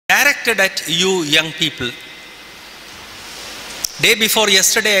directed at you young people. Day before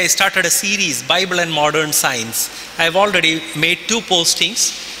yesterday, I started a series, Bible and Modern Science. I've already made 2 postings,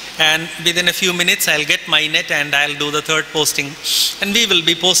 and within a few minutes I'll get my net and I'll do the 3rd posting. And we will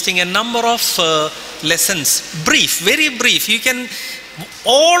be posting a number of lessons, brief, very brief. You can,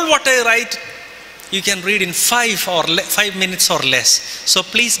 all what I write, you can read in 5 minutes or less. So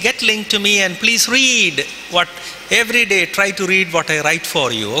please get linked to me and please read what, every day try to read what I write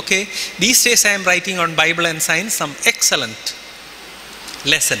for you, okay? These days I am writing on Bible and Science, some excellent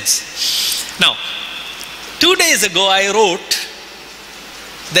lessons. Now, 2 days ago I wrote,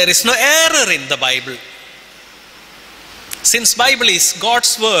 there is no error in the Bible. Since Bible is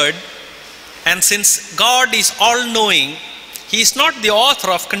God's word, and since God is all-knowing, He is not the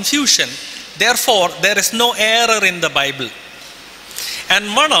author of confusion. Therefore, there is no error in the Bible.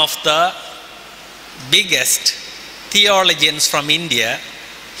 And one of the biggest theologians from India,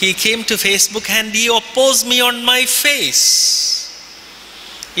 he came to Facebook and he opposed me on my face.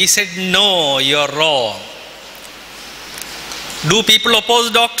 He said, no, you're wrong. Do people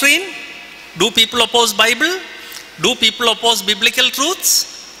oppose doctrine? Do people oppose Bible? Do people oppose biblical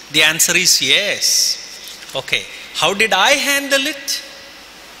truths? The answer is yes. Okay, how did I handle it?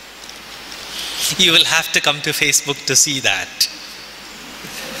 You will have to come to Facebook to see that.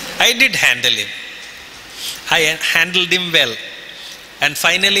 I did handle him. I handled him well. And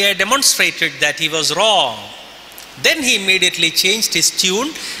finally I demonstrated that he was wrong. Then he immediately changed his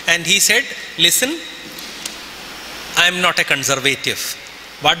tune and he said, listen, I am not a conservative.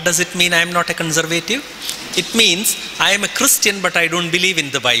 What does it mean I am not a conservative? It means I am a Christian but I don't believe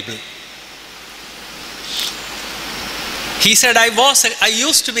in the Bible. He said, I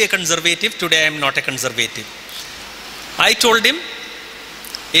used to be a conservative, today I am not a conservative. I told him,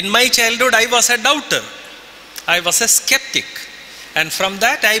 in my childhood I was a doubter. I was a skeptic. And from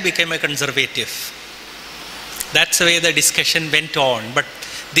that I became a conservative. That's the way the discussion went on. But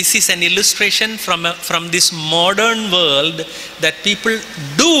this is an illustration from this modern world that people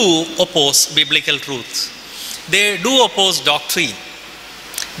do oppose biblical truth. They do oppose doctrine.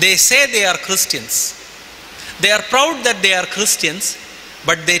 They say they are Christians. They are proud that they are Christians,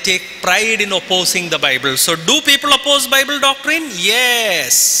 but they take pride in opposing the Bible. So do people oppose Bible doctrine?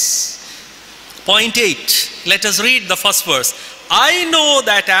 Yes. Point 8. Let us read the first verse. I know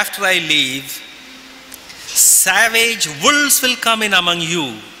that after I leave, savage wolves will come in among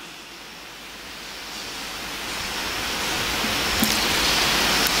you.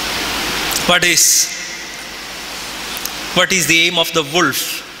 What is the aim of the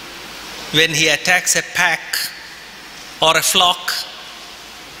wolf when he attacks a pack or a flock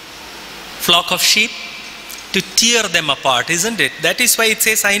of sheep? To tear them apart, isn't it? That is why it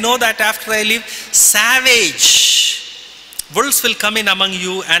says, I know that after I leave, savage wolves will come in among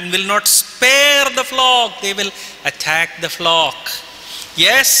you and will not spare the flock. They will attack the flock.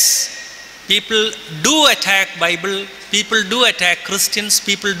 Yes, people do attack Bible, people do attack Christians,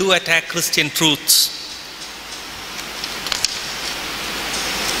 people do attack Christian truths.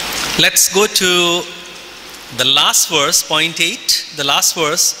 Let's go to the last verse, point 8, the last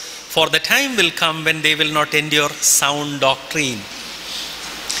verse. For the time will come when they will not endure sound doctrine.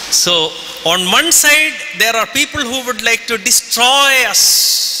 So, on one side, there are people who would like to destroy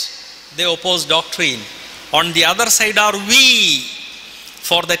us. They oppose doctrine. On the other side are we.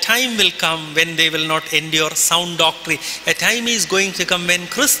 For the time will come when they will not endure sound doctrine. A time is going to come when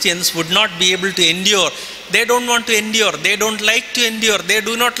Christians would not be able to endure. They don't want to endure. They don't like to endure. They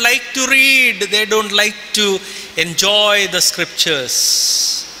do not like to read. They don't like to enjoy the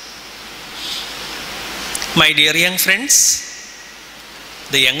scriptures. My dear young friends,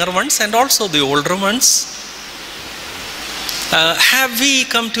 the younger ones and also the older ones, have we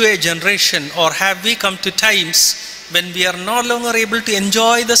come to a generation or have we come to times when we are no longer able to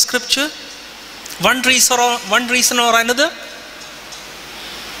enjoy the scripture? One reason or another?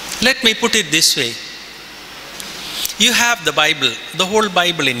 Let me put it this way. You have the Bible, the whole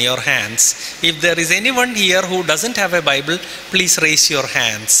Bible in your hands. If there is anyone here who doesn't have a Bible, please raise your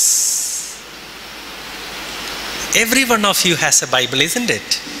hands. Every one of you has a Bible, isn't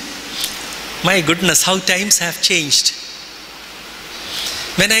it? My goodness, how times have changed.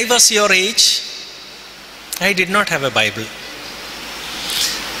 When I was your age, I did not have a Bible.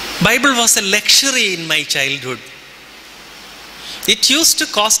 Bible was a luxury in my childhood. It used to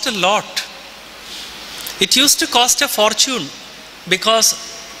cost a lot. It used to cost a fortune because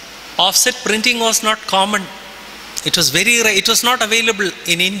offset printing was not common. It was very rare. It was not available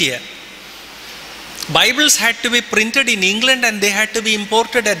in India. Bibles had to be printed in England and they had to be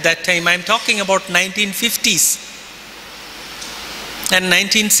imported at that time. I am talking about 1950s. and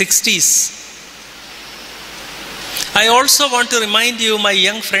 1960s. I also want to remind you, my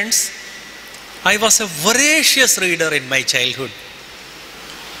young friends, I was a voracious reader in my childhood.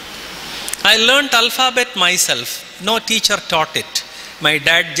 I learnt alphabet myself. No teacher taught it. My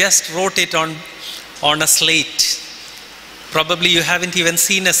dad just wrote it on a slate. Probably you haven't even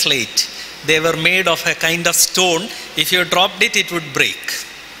seen a slate. They were made of a kind of stone. If you dropped it, it would break.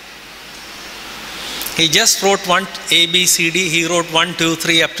 He just wrote one A, B, C, D. He wrote 1, 2,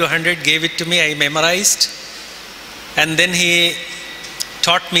 3 up to 100, gave it to me. I memorized. And then he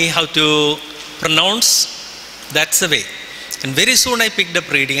taught me how to pronounce. That's the way. And very soon I picked up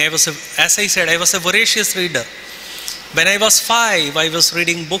reading. As I said, I was a voracious reader. When I was 5, I was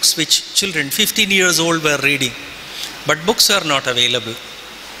reading books which children, 15 years old, were reading. But books were not available.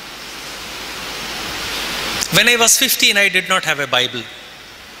 When I was 15, I did not have a Bible.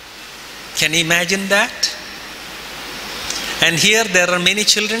 Can you imagine that? And here there are many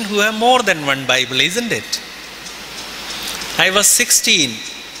children who have more than one Bible, isn't it? I was 16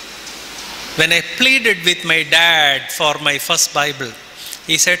 when I pleaded with my dad for my first Bible.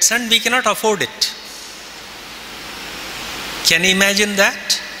 He said, "Son, we cannot afford it." Can you imagine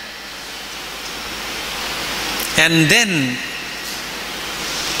that? And then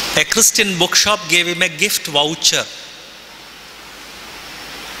a Christian bookshop gave him a gift voucher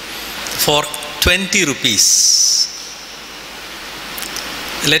for 20 rupees.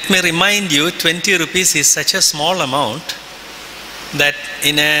 Let me remind you, 20 rupees is such a small amount that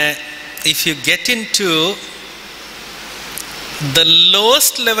if you get into the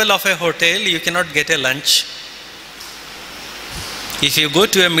lowest level of a hotel, you cannot get a lunch. If you go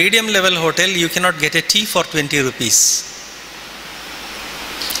to a medium level hotel, you cannot get a tea for 20 rupees.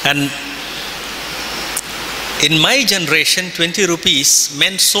 And in my generation, 20 rupees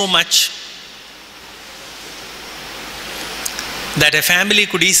meant so much that a family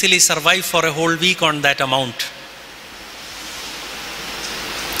could easily survive for a whole week on that amount.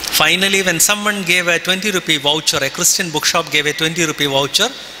 Finally, when someone gave a 20 rupee voucher, a Christian bookshop gave a 20 rupee voucher,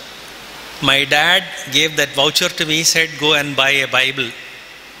 my dad gave that voucher to me, said, "Go and buy a Bible."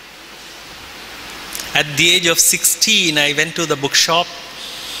 At the age of 16, I went to the bookshop,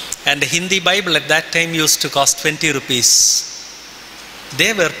 and the Hindi Bible at that time used to cost 20 rupees.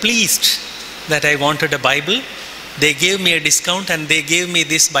 They were pleased that I wanted a Bible. They gave me a discount and they gave me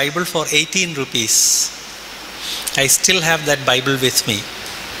this Bible for 18 rupees. I still have that Bible with me.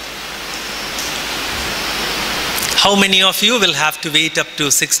 How many of you will have to wait up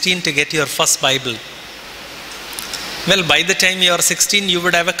to 16 to get your first Bible? Well, by the time you are 16, you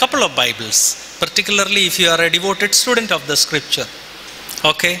would have a couple of Bibles, particularly if you are a devoted student of the scripture.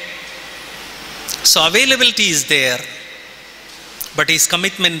 Okay? So availability is there, but is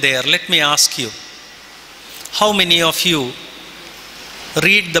commitment there? Let me ask you, how many of you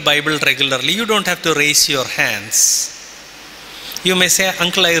read the Bible regularly? You don't have to raise your hands. You may say,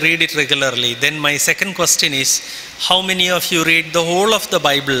 "Uncle, I read it regularly." Then my second question is, how many of you read the whole of the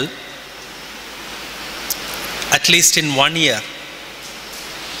Bible at least in 1 year?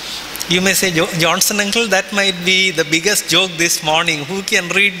 You may say, "Johnson uncle, that might be the biggest joke this morning. Who can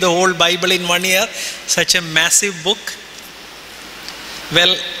read the whole Bible in 1 year? Such a massive book."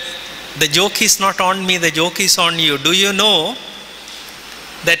 Well, the joke is not on me, the joke is on you. Do you know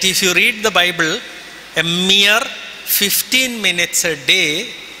that if you read the Bible a mere 15 minutes a day,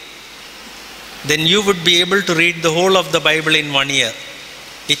 then you would be able to read the whole of the Bible in 1 year.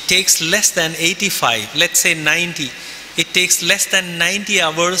 It takes less than 85, let's say 90. It takes less than 90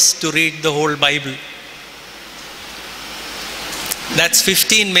 hours to read the whole Bible. That's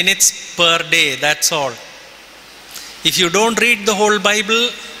 15 minutes per day, that's all. If you don't read the whole Bible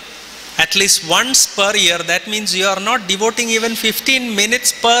at least once per year, that means you are not devoting even 15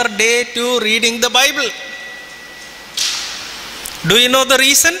 minutes per day to reading the Bible. Do you know the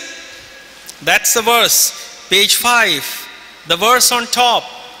reason? That's the verse, page 5, the verse on top.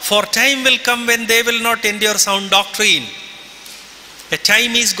 "For time will come when they will not endure sound doctrine." A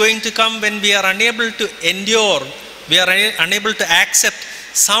time is going to come when we are unable to endure, we are unable to accept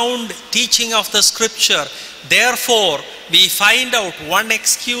sound teaching of the scripture. Therefore, we find out one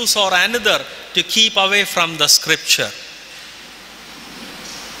excuse or another to keep away from the scripture.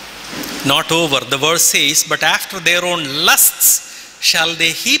 Not over, the verse says, "But after their own lusts shall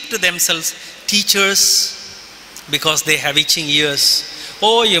they heap to themselves teachers, because they have itching ears."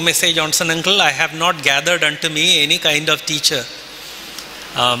 Oh, you may say, "Johnson uncle, I have not gathered unto me any kind of teacher."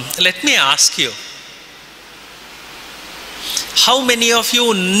 Let me ask you, how many of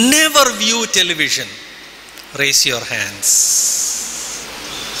you never view television? Raise your hands.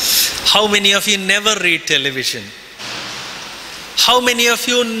 How many of you never read television? How many of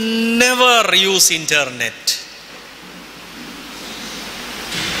you never use internet?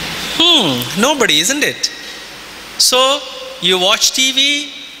 Nobody, isn't it? So, you watch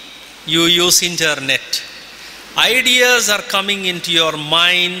TV, you use internet. Ideas are coming into your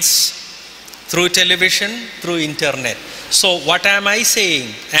minds through television, through internet. So, what am I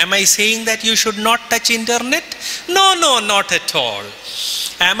saying? Am I saying that you should not touch internet? No, not at all.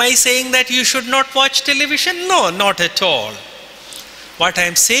 Am I saying that you should not watch television? No, not at all. What I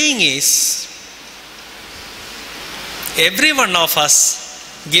am saying is, every one of us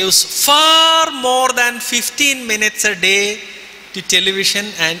gives far more than 15 minutes a day to television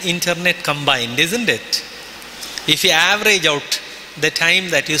and internet combined, isn't it? If you average out the time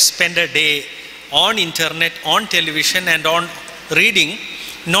that you spend a day on internet, on television, and on reading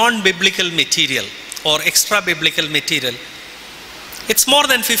non-biblical material or extra-biblical material, it's more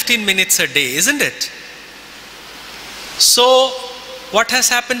than 15 minutes a day, isn't it? So, what has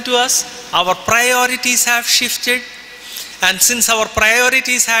happened to us? Our priorities have shifted. And since our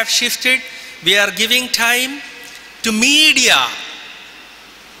priorities have shifted, we are giving time to media.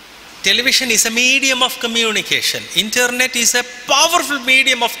 Television is a medium of communication. Internet is a powerful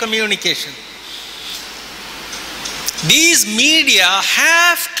medium of communication. These media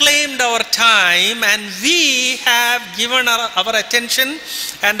have claimed our time, and we have given our attention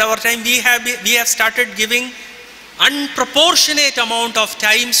and our time. We have started giving unproportionate amount of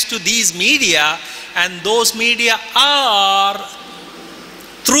times to these media, and those media are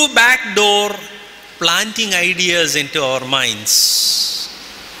through back door planting ideas into our minds.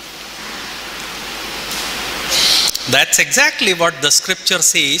 That's exactly what the scripture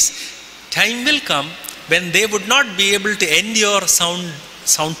says. Time will come when they would not be able to endure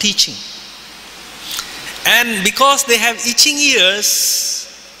sound teaching. And because they have itching ears,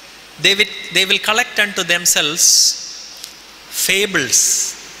 they will collect unto themselves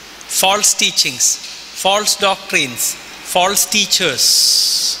fables, false teachings, false doctrines, false teachers.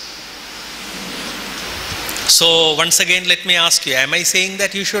 So once again, let me ask you, am I saying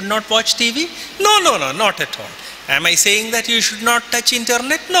that you should not watch TV? No, not at all. Am I saying that you should not touch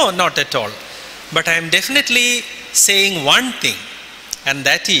internet? No, not at all. But I am definitely saying one thing, and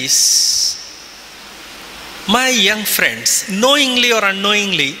that is, my young friends, knowingly or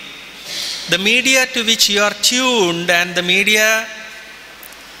unknowingly, the media to which you are tuned and the media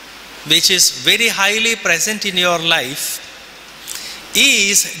which is very highly present in your life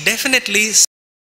is definitely